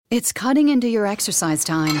It's cutting into your exercise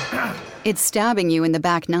time. It's stabbing you in the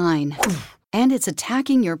back nine. And it's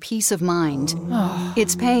attacking your peace of mind.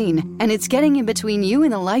 It's pain, and it's getting in between you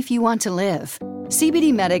and the life you want to live.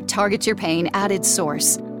 CBD Medic targets your pain at its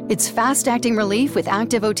source. It's fast-acting relief with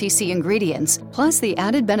active OTC ingredients, plus the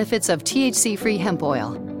added benefits of THC-free hemp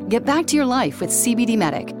oil. Get back to your life with CBD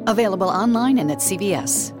Medic, available online and at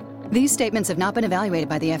CVS. These statements have not been evaluated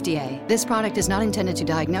by the FDA. This product is not intended to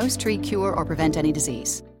diagnose, treat, cure, or prevent any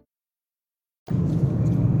disease.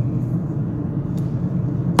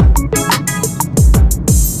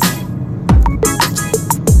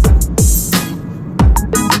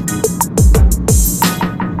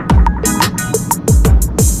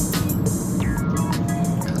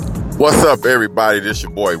 What's up, everybody? This is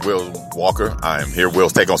your boy, Will Walker. I am here,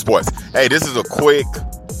 Will's Take on Sports. Hey, this is a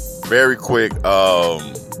very quick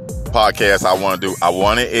podcast I want to do. I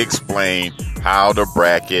want to explain how the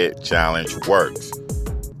bracket challenge works.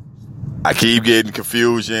 I keep getting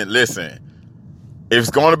confusion. Listen,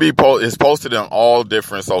 it's going to be it's posted on all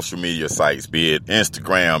different social media sites, be it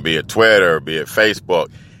Instagram, be it Twitter, be it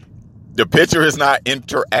Facebook. The picture is not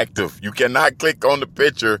interactive. You cannot click on the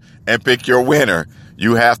picture and pick your winner.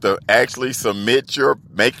 You have to actually make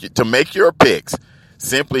your picks.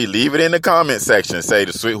 Simply leave it in the comment section. Say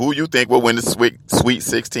who you think will win the Sweet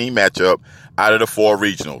 16 matchup out of the 4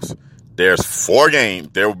 regionals. There's 4 games.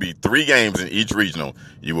 There will be 3 games in each regional.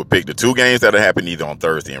 You will pick the 2 games that will happen either on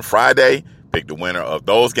Thursday and Friday. Pick the winner of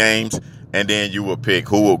those games, and then you will pick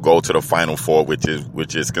who will go to the Final 4, which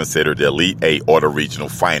is considered the Elite 8 or the regional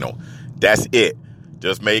final. That's it.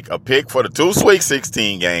 Just make a pick for the 2 Sweet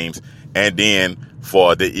 16 games, and then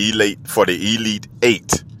for the Elite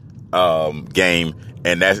 8 game,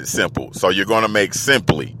 and that's simple. So you're going to make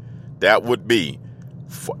simply, that would be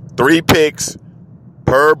 3 picks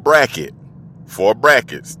per bracket. 4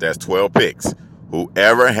 brackets, that's 12 picks.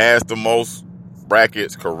 Whoever has the most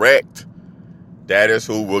brackets correct, that is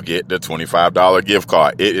who will get the $25 gift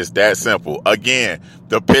card. It is that simple. Again,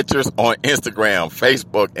 the pictures on Instagram,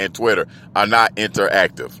 Facebook, and Twitter are not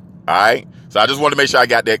interactive. All right? So I just want to make sure I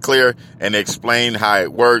got that clear and explain how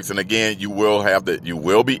it works. And again, you will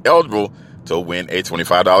be eligible to win a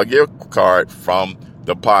 $25 gift card from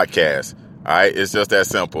the podcast. All right. It's just that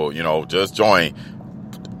simple. Just join.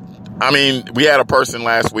 I mean, we had a person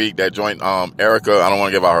last week that joined, Erica. I don't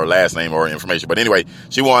want to give out her last name or information, but anyway,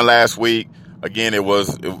 she won last week. Again,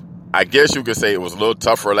 I guess you could say it was a little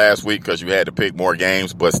tougher last week because you had to pick more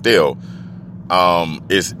games, but still,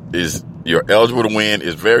 you're eligible to win.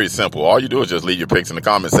 It's very simple. All you do is just leave your picks in the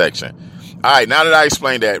comment section. All right, now that I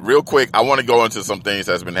explained that real quick, I want to go into some things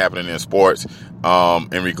that's been happening in sports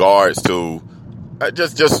in regards to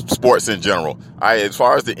just sports in general. All right, as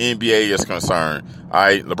far as the NBA is concerned, all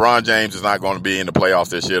right, LeBron James is not going to be in the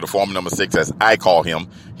playoffs this year. The former number 6, as I call him,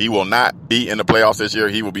 he will not be in the playoffs this year.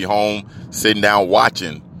 He will be home sitting down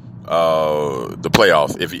watching the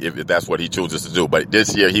playoffs if that's what he chooses to do. But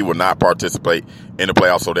this year he will not participate in the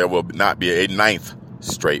playoffs, so there will not be a 9th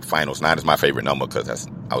straight finals. 9 is my favorite number because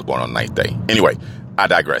I was born on the 9th day. Anyway, I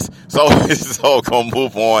digress. So gonna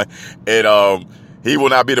move on. And he will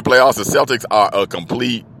not be in the playoffs. The Celtics are a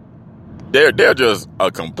complete. They're just a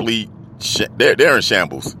complete. They're in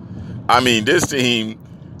shambles. I mean, this team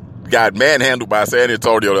got manhandled by San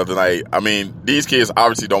Antonio the other night. I mean, these kids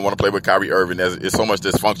obviously don't want to play with Kyrie Irving. There's so much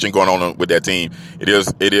dysfunction going on with that team. It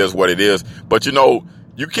is what it is. But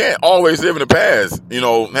you can't always live in the past.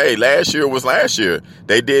 Hey, last year was last year.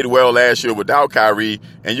 They did well last year without Kyrie,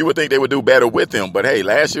 and you would think they would do better with him. But hey,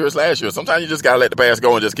 last year is last year. Sometimes you just gotta let the past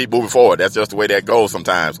go and just keep moving forward. That's just the way that goes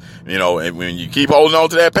sometimes. And when you keep holding on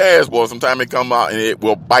to that past, boy, sometimes it come out and it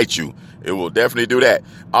will bite you. It will definitely do that.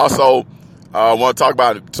 Also, I want to talk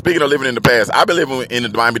about, speaking of living in the past, I've been living in the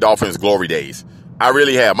Miami Dolphins glory days. I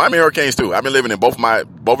really have. Miami Hurricanes too. I've been living in both of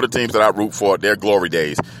the teams that I root for, their glory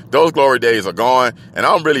days. Those glory days are gone, and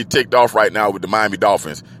I'm really ticked off right now with the Miami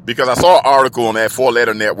Dolphins because I saw an article on that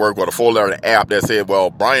 4-letter network or the 4-letter app that said,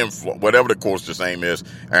 well, Brian, whatever the coach's name is,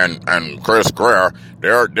 and Chris Greer,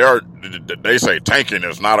 they say tanking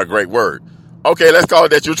is not a great word. Okay, let's call it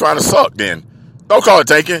that you're trying to suck then. Don't call it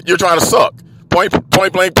tanking. You're trying to suck. Point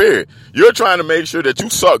blank period. You're trying to make sure that you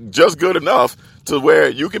suck just good enough to where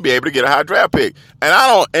you can be able to get a high draft pick.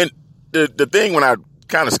 And the thing when I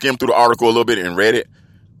kind of skimmed through the article a little bit and read it,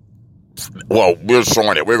 well, we're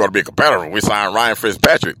showing that we're going to be a competitor. We signed Ryan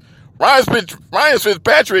Fitzpatrick. Ryan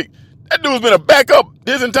Fitzpatrick, that dude's been a backup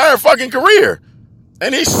his entire fucking career.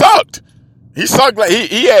 And he sucked. He sucked like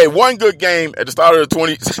he had one good game at the start of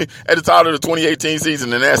the 2018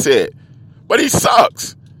 season, and that's it. But he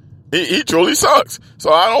sucks. He truly sucks.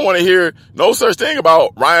 So I don't want to hear no such thing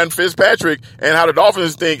about Ryan Fitzpatrick and how the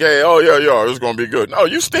Dolphins think, hey, oh, yeah, it's going to be good. No,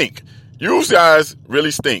 you stink. You guys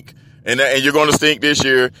really stink. And you're going to stink this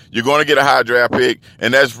year. You're going to get a high draft pick,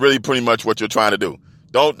 and that's really pretty much what you're trying to do.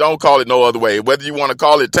 Don't call it no other way. Whether you want to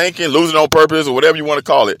call it tanking, losing on purpose, or whatever you want to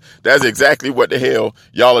call it, that's exactly what the hell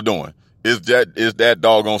y'all are doing. It's that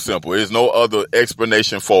doggone simple. There's no other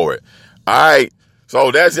explanation for it. All right. So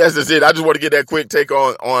that's it. I just want to get that quick take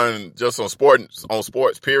on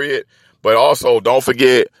sports, period. But also don't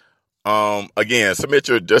forget, again, submit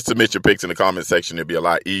your picks in the comment section. It'll be a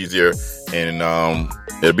lot easier, and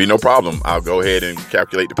it'll be no problem. I'll go ahead and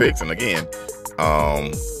calculate the picks. And again,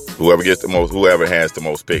 whoever has the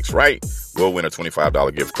most picks right will win a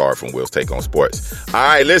 $25 gift card from Will's Take on Sports. All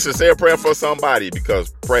right, listen, say a prayer for somebody, because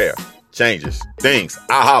prayer changes things.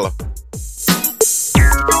 I'll holla.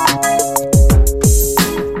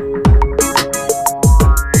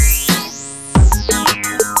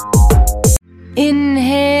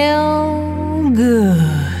 Inhale,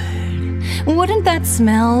 good. Wouldn't that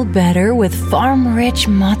smell better with farm-rich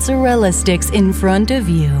mozzarella sticks in front of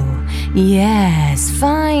you? Yes,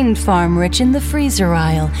 find farm-rich in the freezer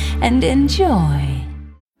aisle and enjoy.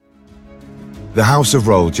 The House of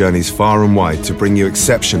Roll journeys far and wide to bring you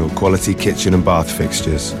exceptional quality kitchen and bath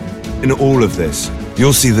fixtures. In all of this,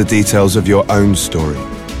 you'll see the details of your own story.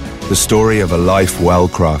 The story of a life well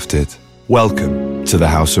crafted. Welcome to the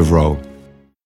House of Roll.